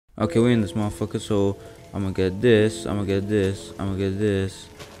Okay, we're in this motherfucker, so I'm gonna get this, I'm gonna get this, I'm gonna get this,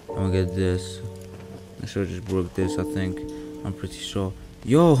 I'm gonna get this. I should have just broke this, I think. I'm pretty sure.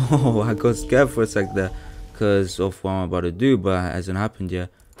 Yo, I got scared for a sec there because of what I'm about to do, but it hasn't happened yet.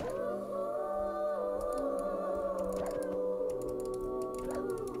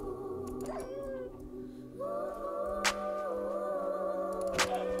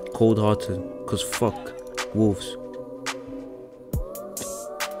 Cold-hearted, cause fuck wolves.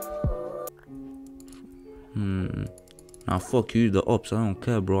 Nah, fuck you, the ops. I don't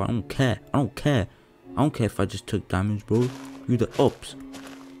care, bro. I don't care. I don't care. I don't care if I just took damage, bro. You the ops.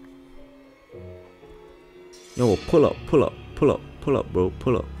 Yo, pull up, pull up, pull up, pull up, bro.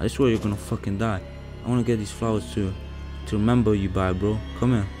 Pull up. I swear you're gonna fucking die. I wanna get these flowers to remember you by, bro.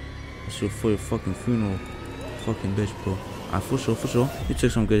 Come here. That's for your fucking funeral. Fucking bitch, bro. Alright, for sure, for sure. You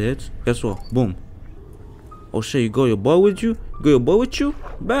took some good hits. Guess what? Boom. Oh shit, you got your boy with you? You got your boy with you?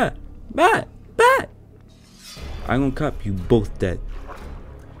 Bad. Bad. Bad. I ain't gonna cap, you both dead.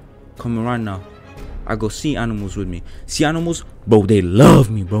 Coming right now. I go sea animals with me. Sea animals, bro, they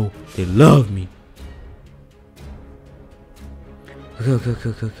love me, bro. They love me.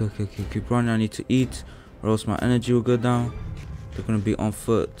 Okay. Keep running. I need to eat, or else my energy will go down. They're gonna be on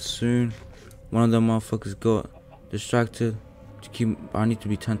foot soon. One of them motherfuckers got distracted. I need to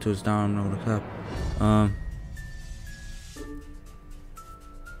be 10 toes down. I'm not gonna cap.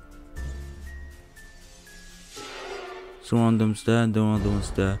 So one of them's there, and the other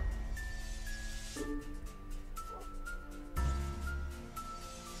one's there.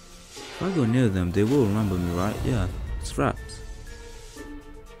 If I go near them, they will remember me, right? Yeah, it's wrapped.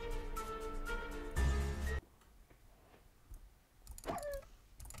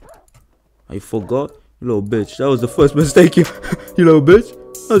 You forgot? You little bitch. That was the first mistake you little bitch.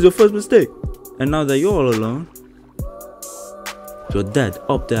 That was your first mistake. And now that you're all alone, you're dead.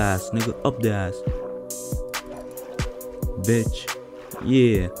 Up the ass, nigga. Up the ass. Bitch.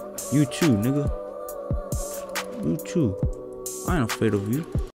 Yeah. You too, nigga. You too. I ain't afraid of you.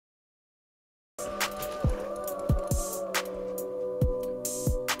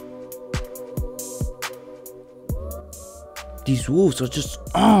 These wolves are just,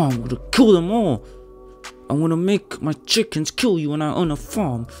 I'm gonna kill them all. I wanna make my chickens kill you when I own a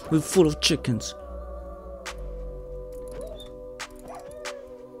farm with full of chickens.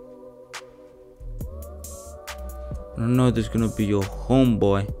 I know there's gonna be your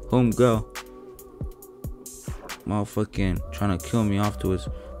homeboy, homegirl, motherfucking trying to kill me afterwards.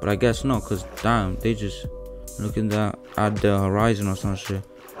 But I guess not, cause damn, they just looking at the horizon or some shit.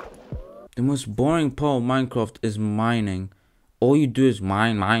 The most boring part of Minecraft is mining. All you do is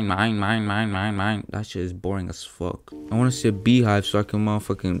mine. That shit is boring as fuck. I wanna see a beehive so I can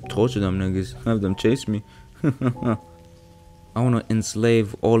motherfucking torture them niggas. Have them chase me. I wanna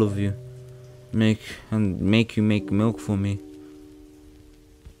enslave all of you. Make you make milk for me.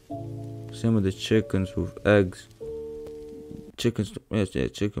 Same with the chickens with eggs. Chickens, yeah,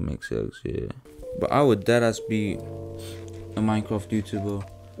 chicken makes eggs, yeah. But I would deadass be a Minecraft YouTuber,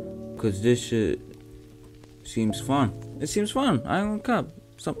 cause this shit seems fun. It seems fun. I don't cap.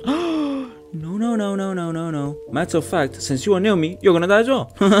 No. Matter of fact, since you are near me, you're gonna die as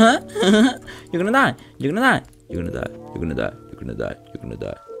well. You're gonna die. You're gonna die. You're gonna die. You're gonna die. You're gonna die. You're gonna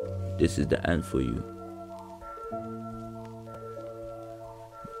die. This is the end for you.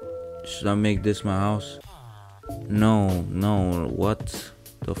 Should I make this my house? No. What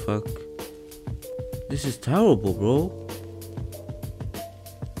the fuck? This is terrible, bro.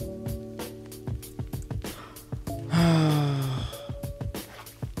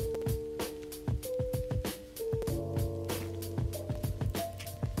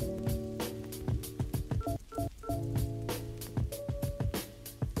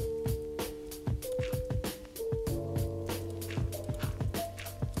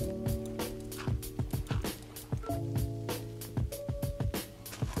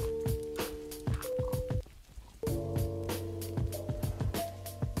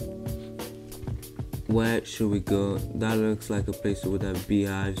 Where should we go? That looks like a place that would have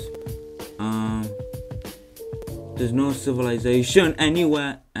beehives. There's no civilization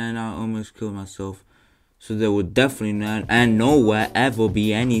anywhere, and I almost killed myself. So there would definitely not and nowhere ever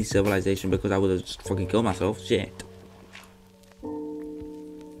be any civilization because I would have just fucking killed myself. Shit.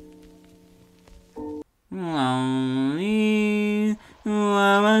 Lonely,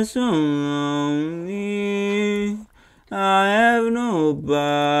 why am I so lonely? I have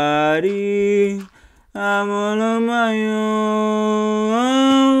nobody. I'm all on my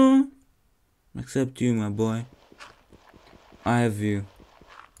own. Except you, my boy. I have you.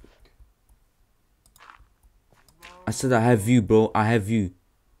 I said I have you, bro. I have you.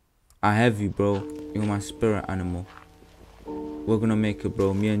 I have you, bro. You're my spirit animal. We're gonna make it,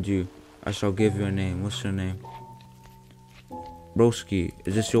 bro. Me and you. I shall give you a name. What's your name? Broski.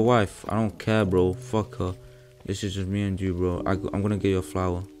 Is this your wife? I don't care, bro. Fuck her. This is just me and you, bro. I'm gonna get you a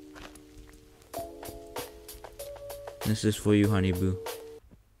flower. This is for you, honey boo.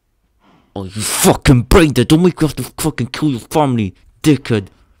 Oh, you fucking braindead. Don't make me have to fucking kill your family, dickhead.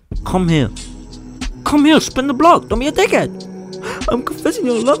 Come here. Come here, spin the block. Don't be a dickhead. I'm confessing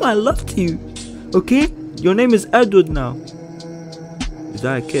your love. I love you. Okay? Your name is Edward now. Is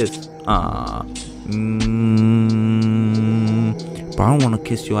that a kiss? Ah. But I don't want to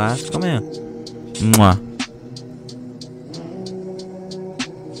kiss your ass. Come here. Mwah.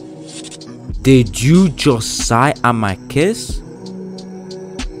 Did you just sigh at my kiss?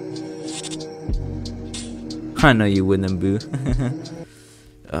 I know you wouldn't, boo.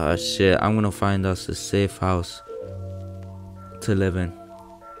 Oh shit, I'm gonna find us a safe house to live in.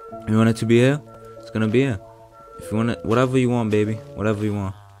 You want it to be here? It's gonna be here. If you want it, whatever you want, baby. Whatever you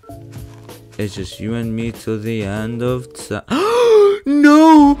want. It's just you and me till the end of time.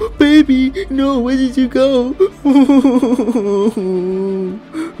 No, baby. No, where did you go?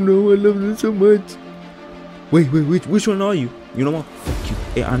 No, I love you so much. Wait, which one are you? You know what? Fuck you.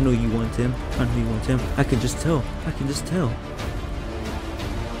 Hey, I know you want him. I know you want him. I can just tell.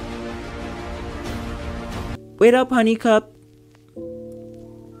 Wait up, honey cup.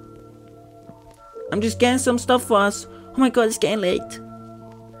 I'm just getting some stuff for us. Oh my god, it's getting late.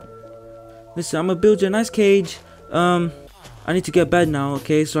 Listen, I'm gonna build you a nice cage. I need to get bed now,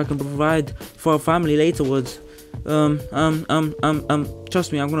 okay, so I can provide for our family laterwards. Trust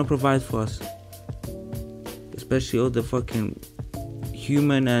me, I'm gonna provide for us. Especially all the fucking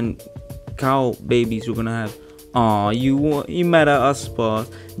human and cow babies we're gonna have. Aw, you mad at us, spot.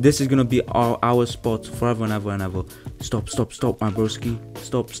 This is gonna be our spot forever and ever and ever. Stop, my broski.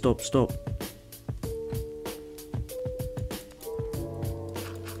 Stop.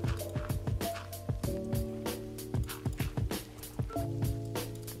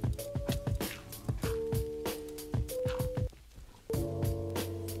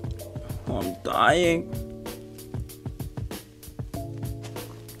 I'm dying.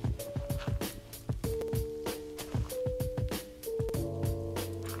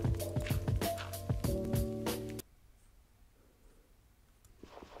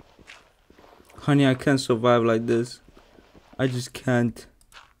 Honey, I can't survive like this. I just can't.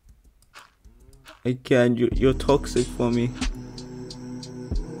 I can't. You're toxic for me.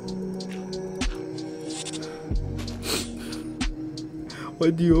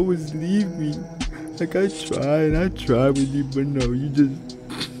 Why do you always leave me? Like I try with you, but no, you just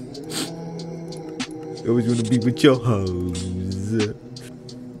always want to be with your hoes.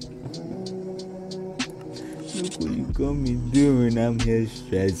 Look what you got me doing. I'm here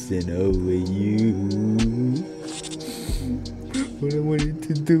stressing over you. What I wanted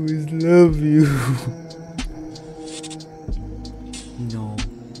to do is love you. No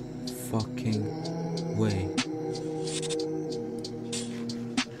fucking way.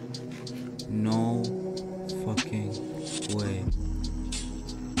 No fucking way.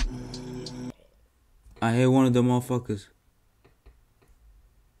 I hate one of the motherfuckers.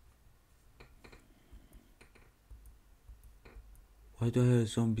 Why do I hear a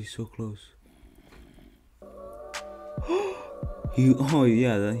zombie so close? Oh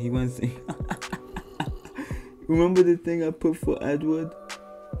yeah, he went thing. Remember the thing I put for Edward?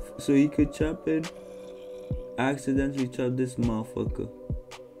 So he could chop it? I accidentally chopped this motherfucker.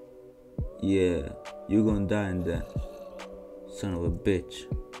 Yeah, you're gonna die in that. Son of a bitch.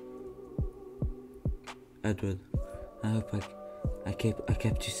 Edward, I hope I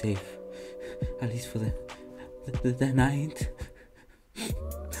kept you safe. At least for the night.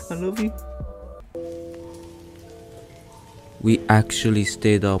 I love you. We actually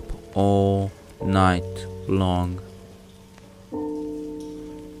stayed up all night long.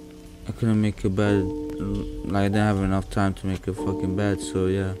 I couldn't make a bed. Like, I didn't have enough time to make a fucking bed, so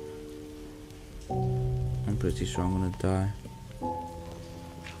yeah. I'm pretty sure I'm gonna die.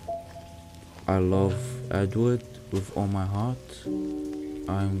 I love Edward with all my heart.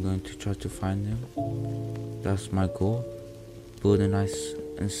 I'm going to try to find him. That's my goal. Build a nice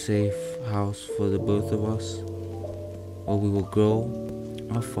and safe house for the both of us, where we will grow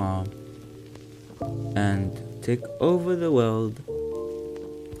a farm and take over the world.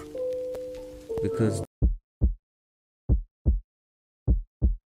 Because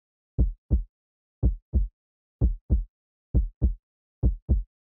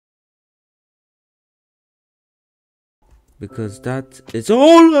that is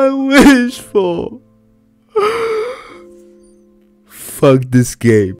all I wish for. Fuck this game.